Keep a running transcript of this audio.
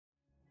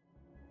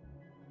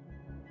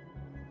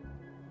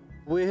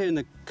We're here in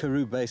the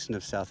Karoo Basin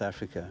of South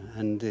Africa,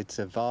 and it's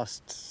a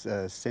vast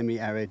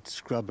semi-arid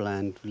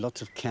scrubland,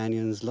 lots of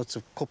canyons, lots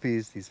of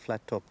koppies, these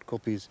flat-topped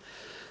koppies.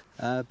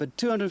 But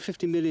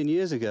 250 million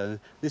years ago,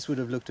 this would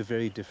have looked a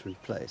very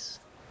different place.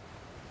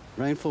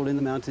 Rainfall in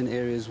the mountain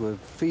areas were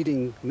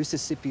feeding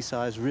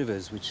Mississippi-sized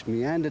rivers, which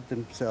meandered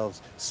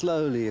themselves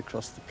slowly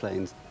across the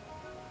plains.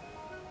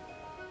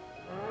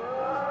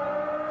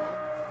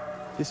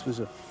 This was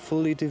a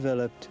fully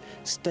developed,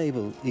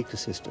 stable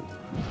ecosystem.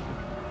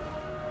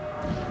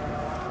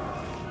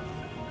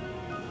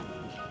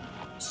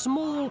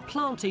 Small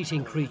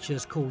plant-eating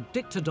creatures called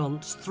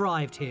dictodonts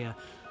thrived here,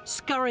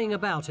 scurrying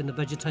about in the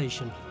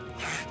vegetation.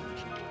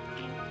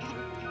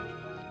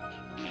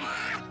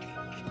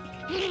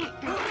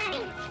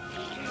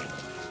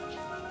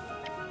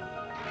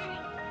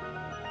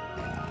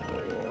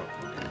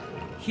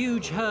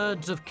 Huge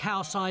herds of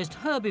cow-sized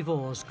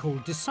herbivores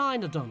called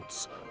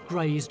dicynodonts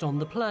grazed on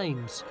the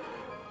plains.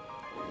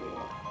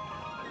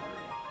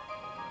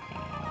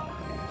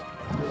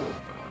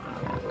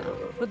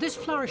 But this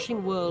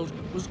flourishing world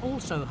was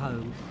also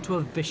home to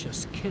a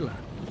vicious killer.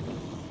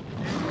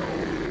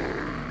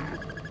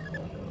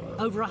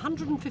 Over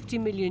 150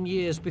 million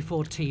years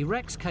before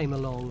T-Rex came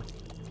along,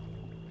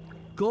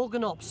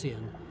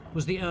 Gorgonopsian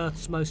was the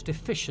Earth's most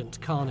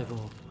efficient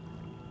carnivore.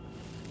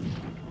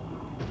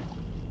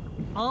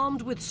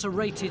 Armed with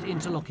serrated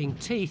interlocking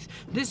teeth,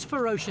 this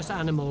ferocious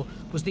animal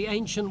was the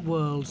ancient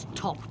world's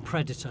top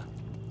predator.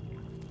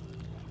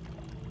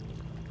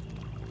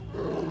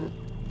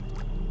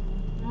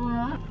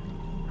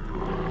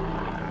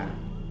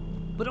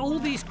 But all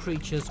these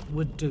creatures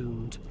were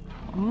doomed.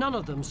 None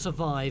of them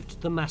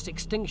survived the mass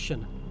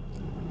extinction.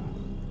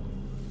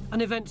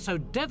 An event so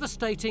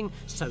devastating,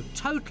 so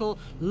total,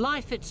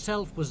 life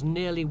itself was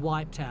nearly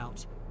wiped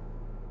out.